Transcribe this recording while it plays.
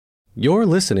You're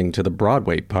listening to the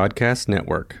Broadway Podcast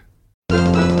Network.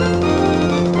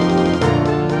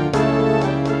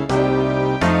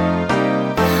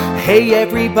 Hey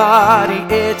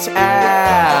everybody, it's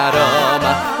Adam,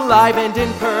 live and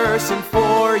in person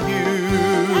for you.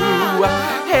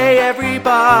 Hey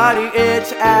everybody,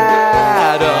 it's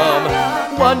Adam,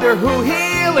 wonder who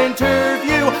he'll interview.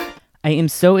 I am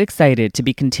so excited to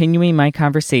be continuing my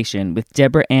conversation with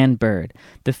Debra Ann Byrd,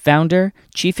 the founder,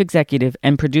 chief executive,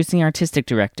 and producing artistic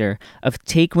director of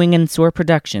Take Wing and Soar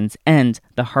Productions and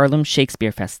the Harlem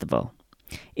Shakespeare Festival.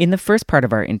 In the first part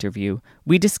of our interview,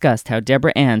 we discussed how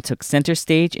Debra Ann took center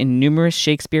stage in numerous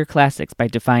Shakespeare classics by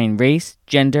defying race,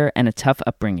 gender, and a tough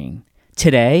upbringing.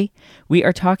 Today, we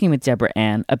are talking with Debra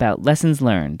Ann about lessons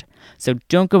learned. So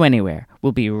don't go anywhere.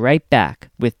 We'll be right back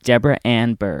with Debra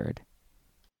Ann Byrd.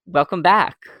 Welcome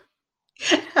back.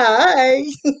 Hi.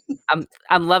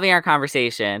 I'm loving our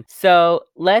conversation. So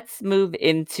let's move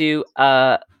into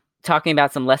talking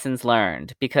about some lessons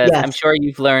learned, because Yes. I'm sure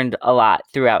you've learned a lot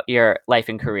throughout your life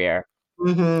and career.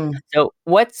 Mm-hmm. So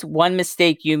what's one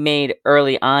mistake you made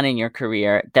early on in your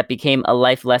career that became a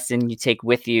life lesson you take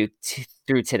with you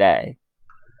through today?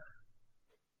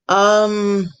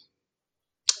 A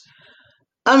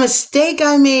mistake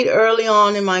I made early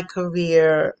on in my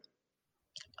career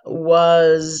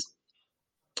was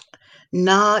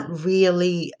not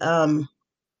really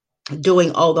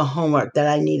doing all the homework that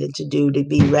I needed to do to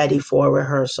be ready for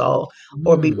rehearsal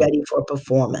or be ready for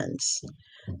performance.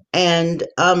 And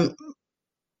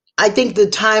I think the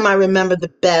time I remember the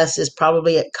best is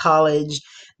probably at college,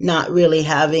 not really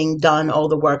having done all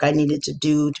the work I needed to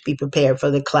do to be prepared for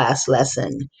the class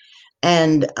lesson.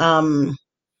 And when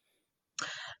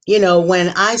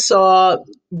I saw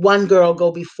one girl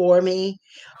go before me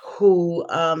who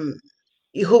done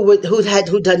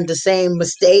the same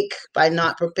mistake by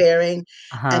not preparing,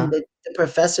 and the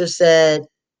professor said,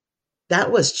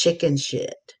 that was chicken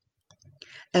shit.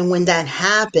 And when that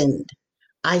happened,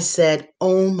 I said,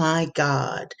 oh my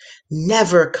God,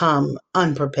 never come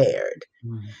unprepared.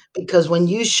 Because when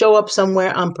you show up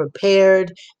somewhere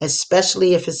unprepared,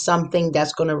 especially if it's something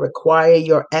that's going to require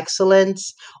your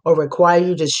excellence or require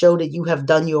you to show that you have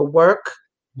done your work,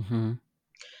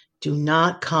 do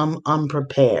not come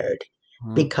unprepared.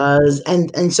 Because,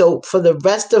 and so for the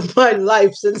rest of my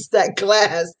life since that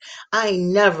class, I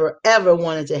never, ever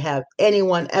wanted to have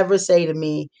anyone ever say to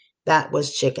me, that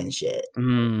was chicken shit.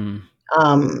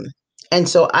 And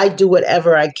so I do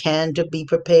whatever I can to be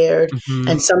prepared.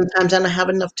 And sometimes I don't have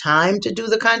enough time to do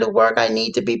the kind of work I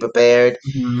need to be prepared.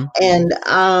 And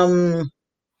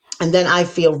then I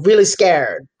feel really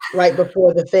scared right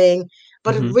before the thing.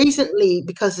 But recently,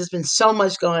 because there's been so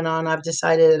much going on, I've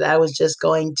decided that I was just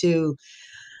going to,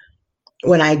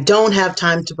 when I don't have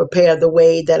time to prepare the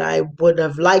way that I would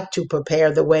have liked to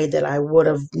prepare, the way that I would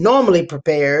have normally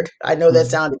prepared. I know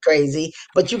that sounded crazy,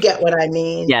 but you get what I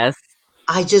mean. Yes.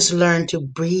 I just learned to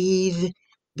breathe,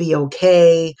 be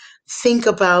okay, think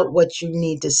about what you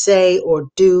need to say or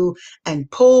do, and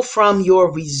pull from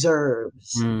your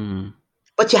reserves.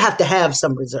 But you have to have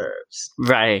some reserves.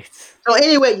 Right. So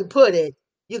anyway you put it,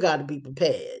 you got to be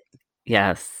prepared.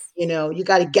 Yes. You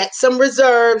got to get some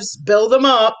reserves, build them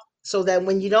up, so that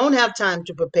when you don't have time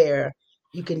to prepare,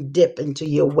 you can dip into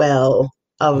your well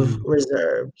of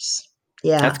reserves.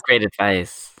 Yeah. That's great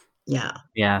advice. Yeah.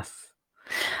 Yes.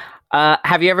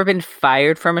 Have you ever been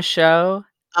fired from a show?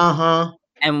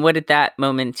 And what did that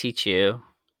moment teach you?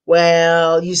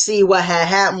 Well, you see, what had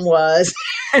happened was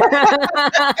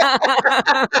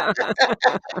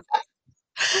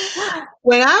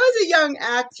when I was a young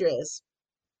actress,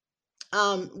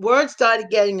 word started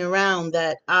getting around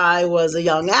that I was a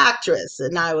young actress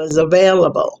and I was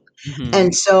available.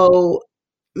 And so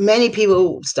many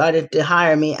people started to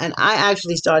hire me, and I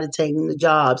actually started taking the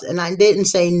jobs, and I didn't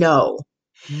say no.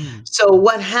 So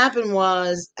what happened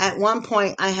was, at one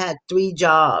point I had 3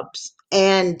 jobs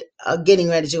and getting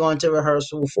ready to go into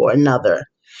rehearsal for another.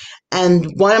 And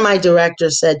one of my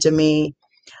directors said to me,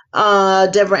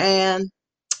 Debra Ann,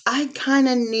 I kind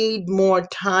of need more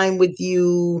time with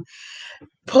you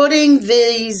putting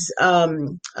these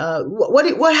what's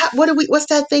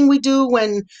that thing we do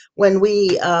when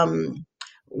we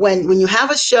when you have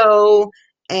a show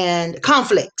and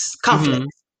conflicts.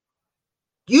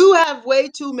 You have way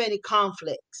too many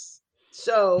conflicts.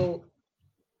 So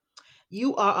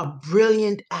you are a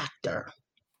brilliant actor,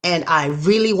 and I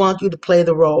really want you to play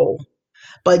the role.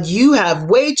 But you have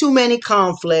way too many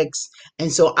conflicts,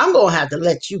 and so I'm going to have to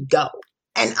let you go.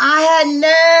 And I had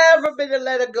never been to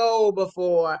let her go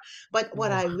before. But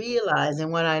what I realized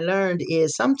and what I learned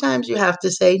is sometimes you have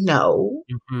to say no.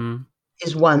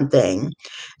 is one thing.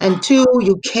 And two,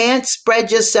 you can't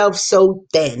spread yourself so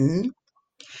thin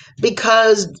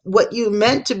because what you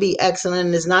meant to be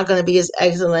excellent is not going to be as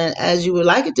excellent as you would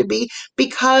like it to be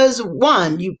because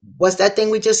one, what's that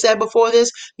thing we just said before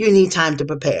this? You need time to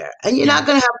prepare. And you're not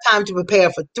going to have time to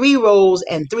prepare for 3 roles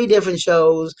and 3 different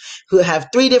shows who have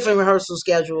 3 different rehearsal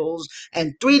schedules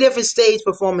and 3 different stage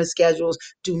performance schedules.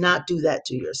 Do not do that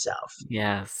to yourself.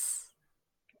 Yes.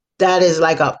 That is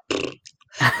like a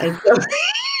and so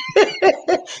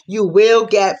you will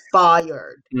get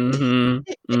fired. Mm-hmm.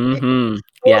 Mm-hmm. Or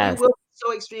Yes. you will be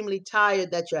so extremely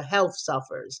tired that your health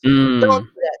suffers. Mm. Don't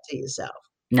do that to yourself.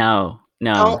 No.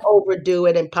 Don't overdo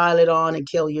it and pile it on and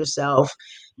kill yourself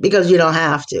because you don't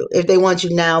have to. If they want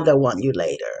you now, they'll want you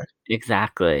later.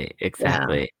 Exactly. Yeah.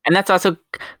 And that's also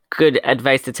good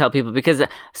advice to tell people because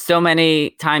so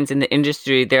many times in the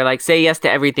industry, they're like, say yes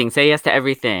to everything.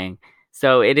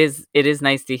 So it is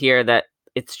nice to hear that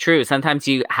it's true. Sometimes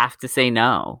you have to say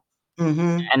no.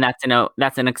 Mm-hmm. And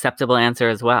that's an acceptable answer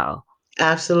as well.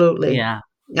 Absolutely. Yeah.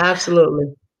 Absolutely.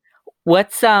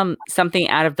 What's something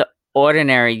out of the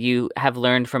ordinary you have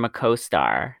learned from a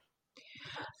co-star?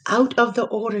 Out of the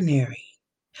ordinary.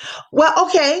 Well,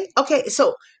 okay.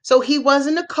 So he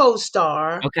wasn't a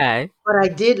co-star. Okay. But I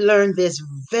did learn this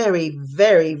very,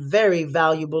 very, very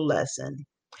valuable lesson.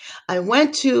 I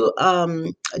went to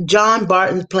John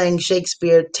Barton's Playing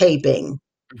Shakespeare taping.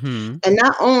 Mm-hmm. And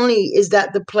not only is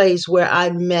that the place where I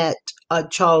met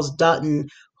Charles Dutton,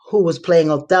 who was playing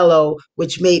Othello,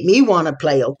 which made me want to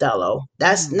play Othello.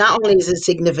 That's not only is it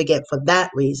significant for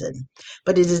that reason,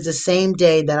 but it is the same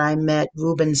day that I met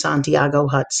Ruben Santiago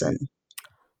Hudson.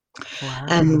 Wow.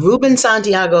 And Ruben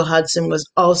Santiago Hudson was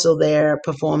also there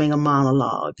performing a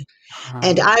monologue.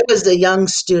 And I was the young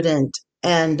student.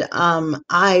 And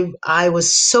I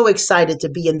was so excited to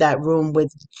be in that room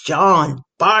with John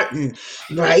Barton,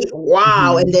 right?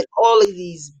 Wow. Mm-hmm. And then all of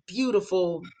these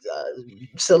beautiful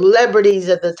celebrities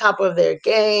at the top of their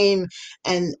game.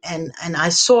 And I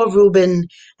saw Ruben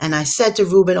and I said to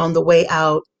Ruben on the way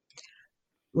out,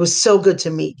 it was so good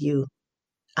to meet you.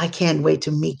 I can't wait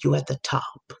to meet you at the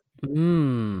top.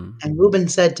 Mm. And Ruben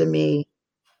said to me,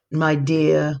 my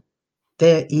dear,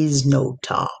 there is no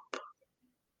top.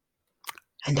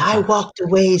 And I walked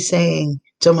away saying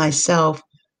to myself,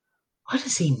 what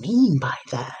does he mean by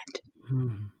that?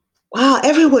 Mm. Wow,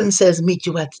 everyone says meet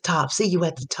you at the top, see you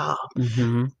at the top.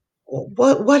 Mm-hmm.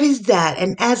 What is that?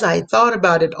 And as I thought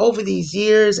about it over these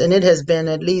years, and it has been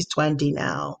at least 20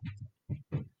 now,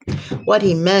 what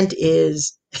he meant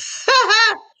is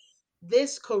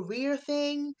this career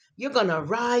thing, you're going to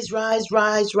rise,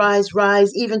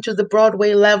 even to the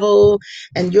Broadway level,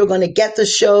 and you're going to get the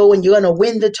show, and you're going to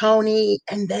win the Tony,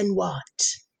 and then what?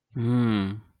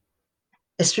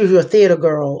 It's true, you're a theater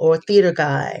girl or a theater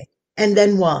guy, and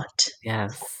then what?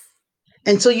 Yes.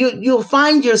 And so you'll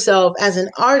find yourself as an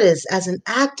artist, as an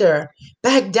actor,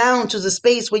 back down to the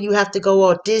space where you have to go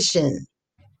audition.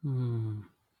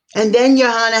 And then you're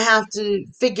going to have to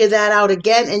figure that out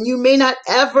again. And you may not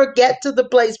ever get to the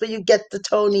place where you get the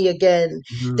Tony again.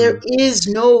 There is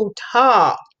no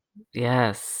top.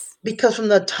 Yes. Because from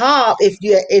the top,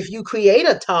 if you create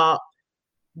a top,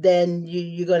 then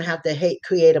you're going to have to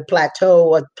create a plateau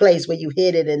or place where you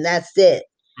hit it and that's it.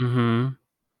 Mm-hmm.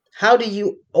 How do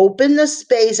you open the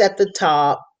space at the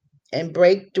top and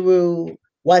break through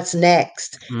what's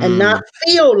next and not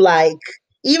feel like,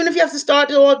 even if you have to start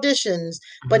the auditions,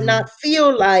 but not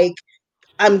feel like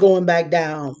I'm going back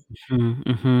down.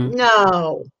 Mm-hmm.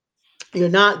 No, you're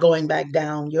not going back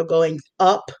down. You're going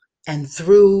up and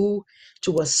through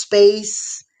to a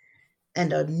space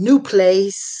and a new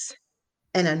place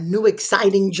and a new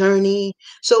exciting journey.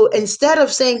 So instead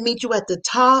of saying meet you at the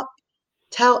top,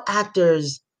 tell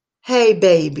actors, hey,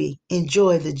 baby,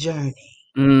 enjoy the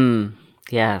journey.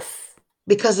 Yes.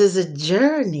 Because it's a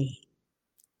journey.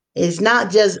 It's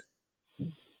not just,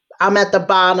 I'm at the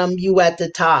bottom, you at the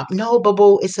top. No,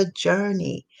 boo-boo, it's a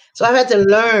journey. So I've had to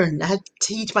learn. I had to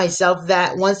teach myself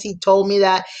that. Once he told me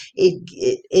that,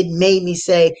 it made me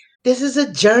say, this is a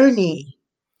journey.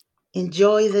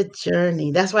 Enjoy the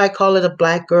journey. That's why I call it a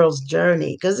Black girl's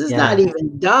journey, because it's not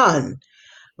even done.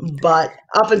 But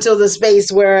up until the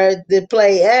space where the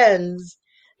play ends,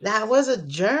 that was a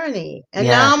journey. And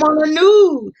now I'm on a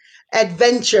new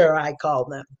adventure, I call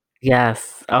them.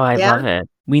 Yes. Oh, I love it.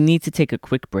 We need to take a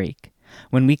quick break.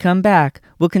 When we come back,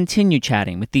 we'll continue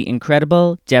chatting with the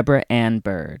incredible Debra Ann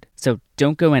Byrd. So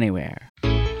don't go anywhere.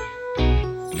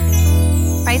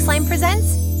 Priceline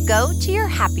presents Go to Your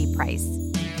Happy Price.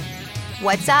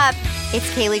 What's up?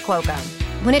 It's Kaylee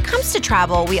Cuoco. When it comes to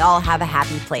travel, we all have a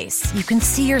happy place. You can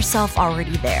see yourself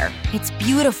already there. It's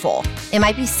beautiful. It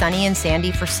might be sunny and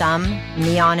sandy for some,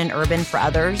 neon and urban for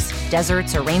others,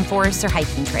 deserts or rainforests or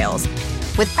hiking trails.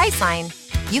 With Priceline,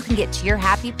 you can get to your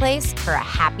happy place for a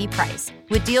happy price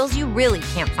with deals you really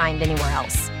can't find anywhere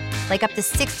else. Like up to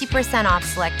 60% off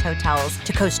select hotels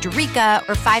to Costa Rica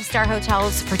or 5-star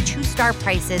hotels for 2-star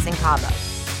prices in Cabo.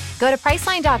 Go to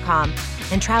Priceline.com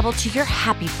and travel to your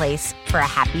happy place for a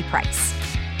happy price.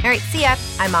 All right, see ya.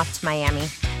 I'm off to Miami.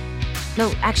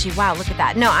 No, actually, wow, look at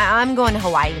that. No, I'm going to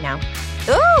Hawaii now.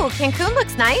 Ooh, Cancun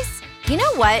looks nice. You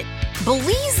know what?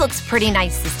 Belize looks pretty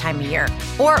nice this time of year.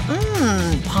 Or,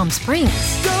 Palm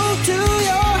Springs. Go to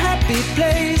your happy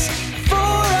place for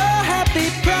a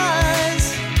happy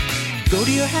price. Go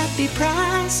to your happy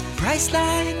price,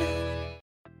 Priceline.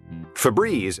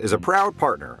 Febreze is a proud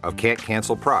partner of Can't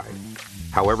Cancel Pride.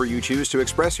 However you choose to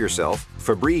express yourself,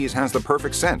 Febreze has the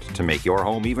perfect scent to make your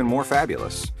home even more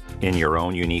fabulous in your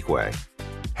own unique way.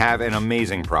 Have an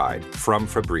amazing Pride from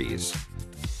Febreze.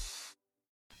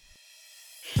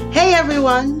 Hey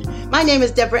everyone, my name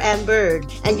is Debra and Byrd,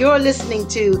 and you're listening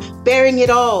to Bearing It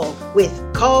All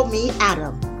with Call Me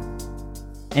Adam.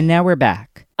 And now we're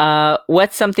back.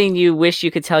 What's something you wish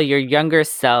you could tell your younger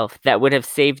self that would have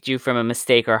saved you from a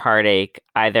mistake or heartache,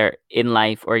 either in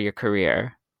life or your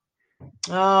career?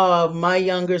 Oh, my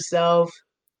younger self.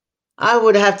 I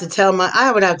would have to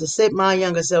sit my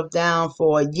younger self down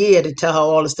for a year to tell her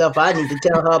all the stuff I need to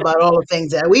tell her about all the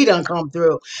things that we done come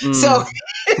through. So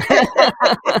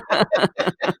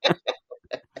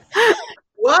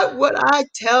what would I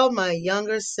tell my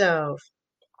younger self?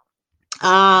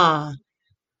 I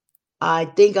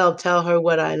think I'll tell her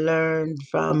what I learned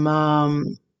from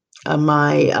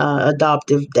my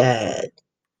adoptive dad.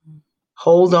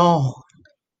 Hold on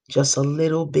just a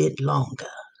little bit longer.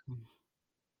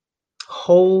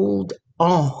 Hold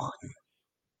on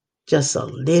just a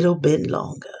little bit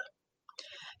longer.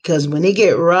 Because when it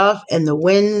get rough and the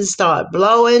winds start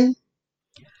blowing,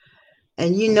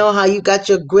 and you know how you got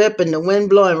your grip and the wind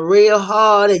blowing real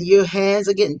hard and your hands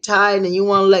are getting tired and you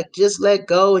want to just let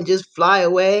go and just fly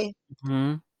away.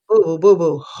 Mm-hmm. Boo, boo, boo,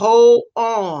 boo. Hold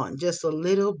on just a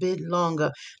little bit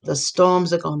longer. The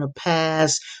storms are going to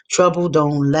pass. Trouble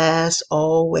don't last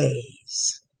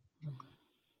always.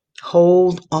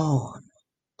 Hold on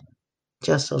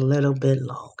just a little bit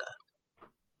longer.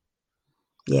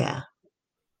 Yeah.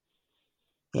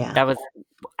 Yeah. That was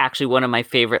actually one of my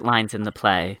favorite lines in the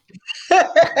play.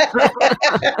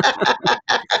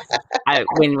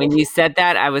 When you said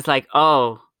that, I was like,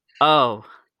 oh,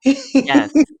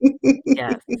 yes,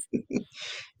 yes.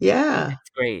 Yeah. It's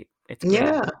great. It's great.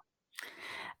 Yeah.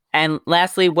 And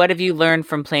lastly, what have you learned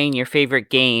from playing your favorite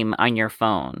game on your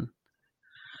phone?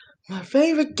 My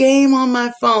favorite game on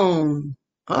my phone.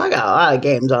 Oh, I got a lot of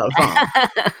games on the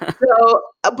phone. So,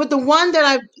 but the one that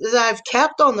I've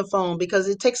kept on the phone because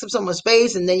it takes up so much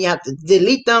space, and then you have to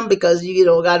delete them because you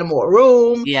don't got more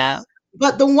room. Yeah.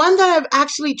 But the one that I've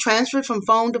actually transferred from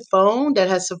phone to phone that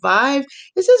has survived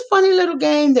is this funny little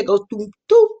game that goes doom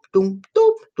doop doom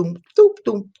doop doom doop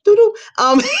doom doo doo.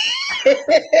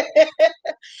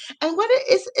 And what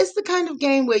it's the kind of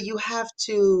game where you have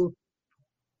to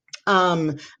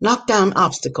knock down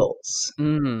obstacles.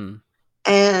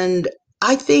 And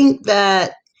I think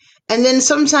that, and then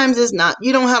sometimes it's not,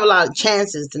 you don't have a lot of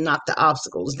chances to knock the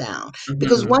obstacles down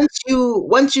because once you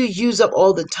use up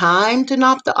all the time to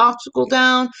knock the obstacle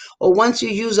down, or once you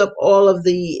use up all of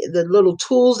the little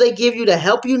tools they give you to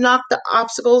help you knock the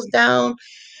obstacles down,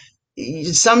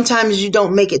 sometimes you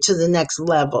don't make it to the next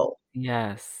level.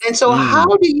 Yes. And so how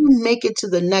do you make it to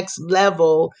the next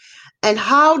level? And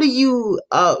how do you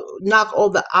knock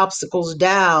all the obstacles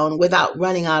down without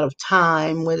running out of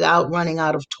time, without running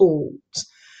out of tools?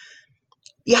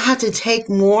 You have to take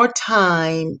more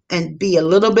time and be a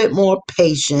little bit more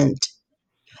patient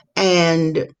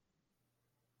and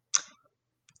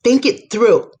think it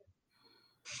through.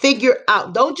 Figure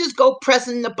out. Don't just go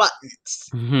pressing the buttons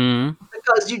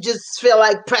because you just feel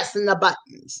like pressing the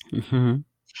buttons.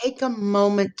 Take a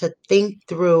moment to think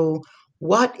through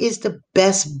what is the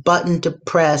best button to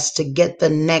press to get the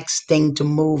next thing to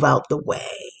move out the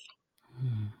way.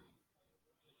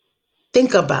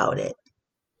 Think about it.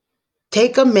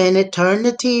 Take a minute, turn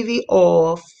the TV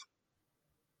off,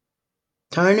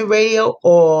 turn the radio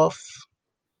off,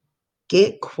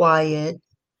 get quiet,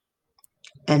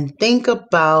 and think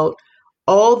about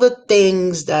all the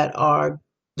things that are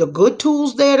the good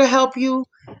tools there to help you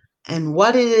and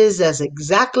what it is that's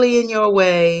exactly in your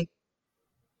way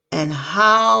and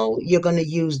how you're going to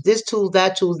use this tool,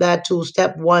 that tool, that tool.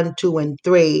 Step 1, 2, and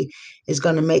 3 is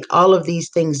going to make all of these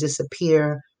things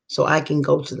disappear so I can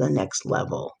go to the next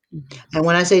level. And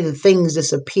when I say the things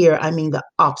disappear, I mean the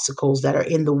obstacles that are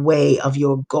in the way of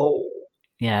your goal.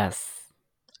 Yes.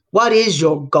 What is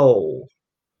your goal?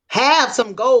 Have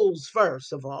some goals,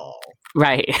 first of all.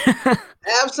 Right.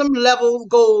 Have some level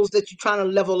goals that you're trying to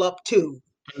level up to.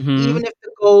 Mm-hmm. Even if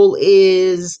the goal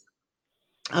is,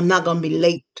 I'm not going to be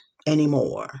late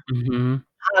anymore. Mm-hmm.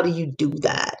 How do you do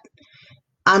that?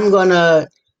 I'm going to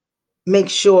make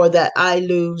sure that I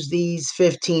lose these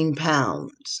 15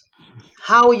 pounds.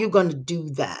 How are you going to do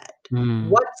that?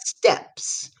 What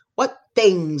steps, what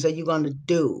things are you going to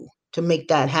do to make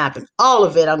that happen? All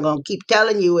of it, I'm going to keep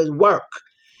telling you, is work.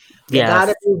 You got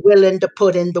to be willing to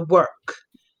put in the work,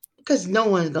 because no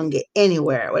one's going to get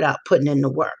anywhere without putting in the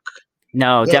work.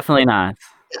 No, definitely not.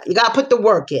 You got to put the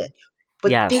work in.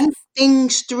 But think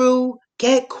things through,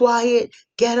 get quiet,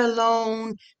 get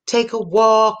alone, take a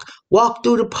walk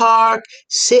through the park,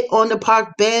 sit on the park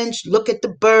bench, look at the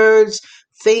birds,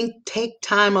 take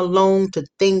time alone to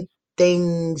think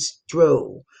things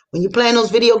through. When you're playing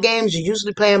those video games, you're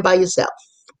usually playing by yourself.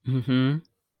 Mm-hmm.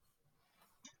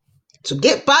 So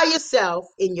get by yourself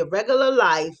in your regular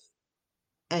life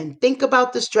and think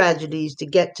about the strategies to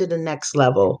get to the next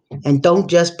level. And don't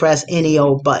just press any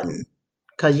old button,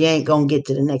 because you ain't going to get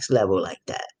to the next level like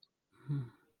that.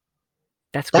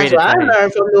 That's great. That's what I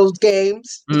learned from those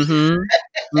games. Mm-hmm.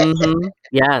 Mm-hmm.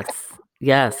 Yes.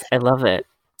 Yes. I love it.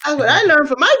 That's what I learned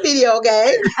from my video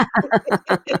game.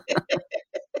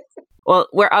 Well,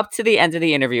 we're up to the end of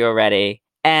the interview already.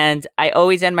 And I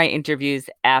always end my interviews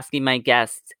asking my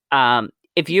guests,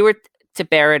 if you were to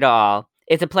bear it all,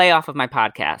 it's a play off of my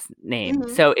podcast name.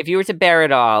 Mm-hmm. So if you were to bear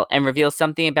it all and reveal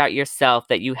something about yourself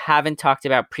that you haven't talked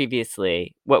about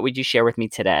previously, what would you share with me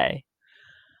today?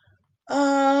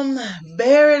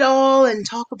 Bear it all and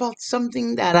talk about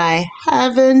something that I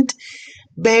haven't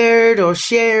bared or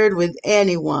shared with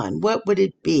anyone. What would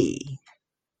it be?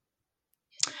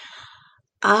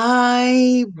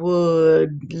 I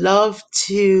would love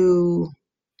to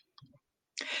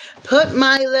put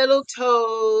my little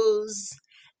toes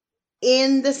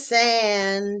in the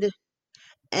sand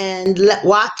and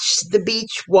watch the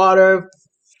beach water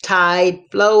tide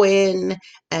flow in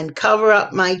and cover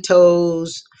up my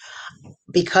toes,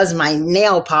 because my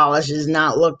nail polish is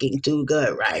not looking too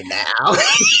good right now.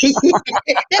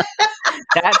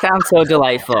 That sounds so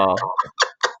delightful.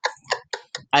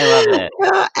 I love it.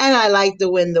 And I like the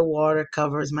when the water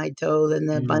covers my toes and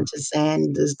a bunch of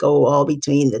sand just go all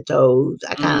between the toes.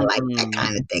 I kind of like that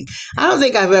kind of thing. I don't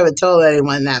think I've ever told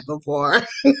anyone that before.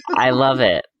 I love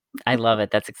it. I love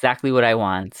it. That's exactly what I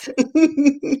want.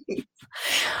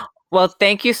 Well,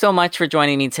 thank you so much for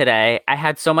joining me today. I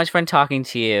had so much fun talking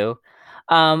to you.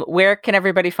 Where can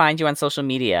everybody find you on social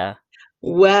media?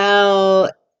 Well,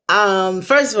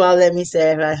 first of all, let me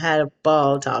say I had a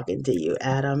ball talking to you,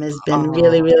 Adam. It's been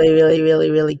really, really, really,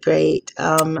 really, really great.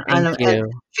 Thank you. It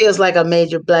feels like a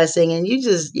major blessing, and you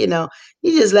just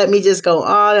let me just go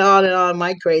on and on and on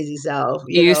my crazy self.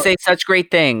 You say such great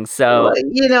things, so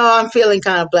I'm feeling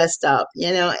kind of blessed up.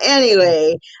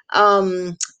 Anyway,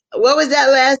 what was that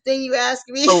last thing you asked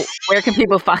me? Oh, where can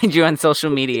people find you on social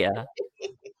media?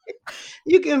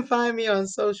 You can find me on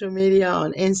social media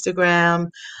on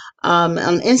Instagram. On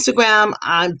Instagram,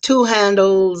 I'm 2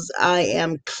 handles. I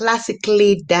am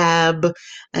Classically Dab,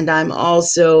 and I'm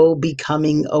also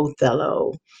Becoming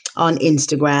Othello on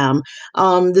Instagram.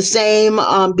 The same,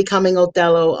 Becoming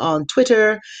Othello on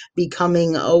Twitter,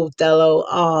 Becoming Othello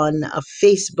on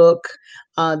Facebook,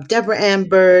 Debra and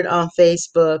Byrd on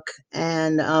Facebook,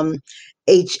 and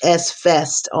HS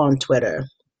Fest on Twitter.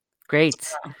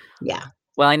 Great. Yeah.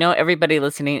 Well, I know everybody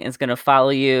listening is going to follow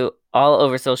you all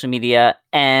over social media.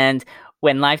 And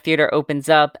when live theater opens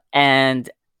up and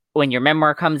when your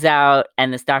memoir comes out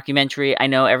and this documentary, I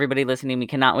know everybody listening, we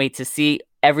cannot wait to see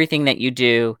everything that you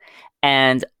do.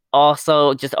 And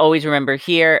also just always remember,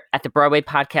 here at the Broadway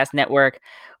Podcast Network,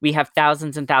 we have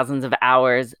thousands and thousands of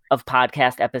hours of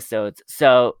podcast episodes.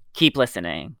 So keep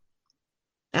listening.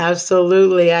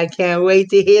 Absolutely. I can't wait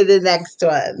to hear the next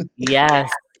one.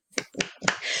 Yes.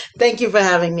 Thank you for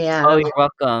having me, Adam. Oh, you're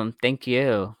welcome. Thank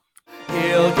you.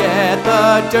 He'll get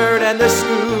the dirt and the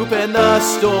scoop and the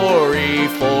story,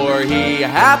 for he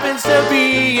happens to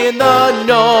be in the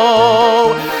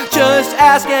know. Just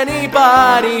ask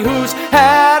anybody who's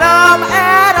had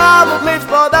Adam lives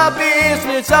for the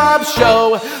business of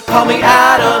show.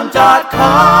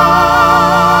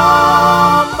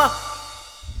 CallMeAdam.com.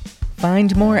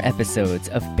 Find more episodes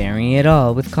of Bearing It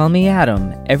All with Call Me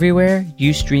Adam everywhere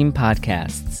you stream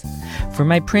podcasts. For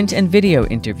my print and video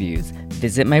interviews,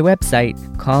 visit my website,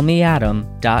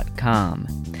 callmeadam.com.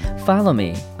 Follow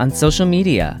me on social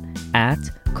media at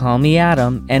Call Me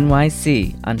Adam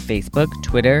NYC on Facebook,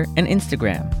 Twitter, and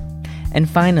Instagram. And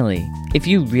finally, if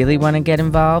you really want to get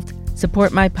involved,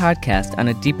 support my podcast on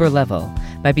a deeper level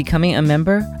by becoming a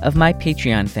member of my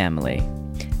Patreon family.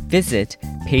 Visit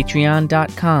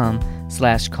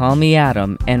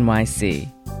patreon.com/callmeadamnyc.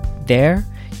 There,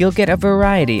 you'll get a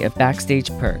variety of backstage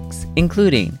perks,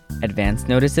 including advance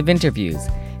notice of interviews,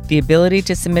 the ability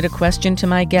to submit a question to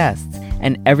my guests,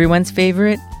 and everyone's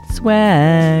favorite,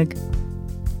 swag.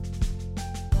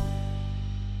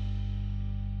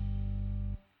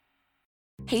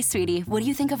 Hey, sweetie, what do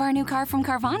you think of our new car from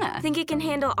Carvana? Think it can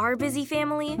handle our busy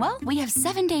family? Well, we have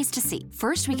 7 days to see.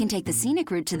 First, we can take the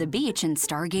scenic route to the beach and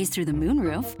stargaze through the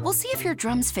moonroof. We'll see if your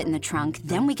drums fit in the trunk.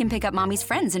 Then we can pick up Mommy's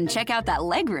friends and check out that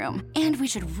legroom. And we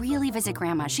should really visit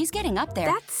Grandma. She's getting up there.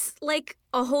 That's like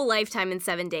a whole lifetime in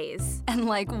 7 days. And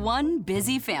like one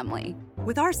busy family.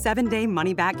 With our 7-day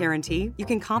money-back guarantee, you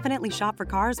can confidently shop for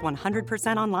cars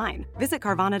 100% online. Visit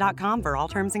Carvana.com for all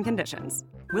terms and conditions.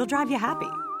 We'll drive you happy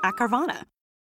at Carvana.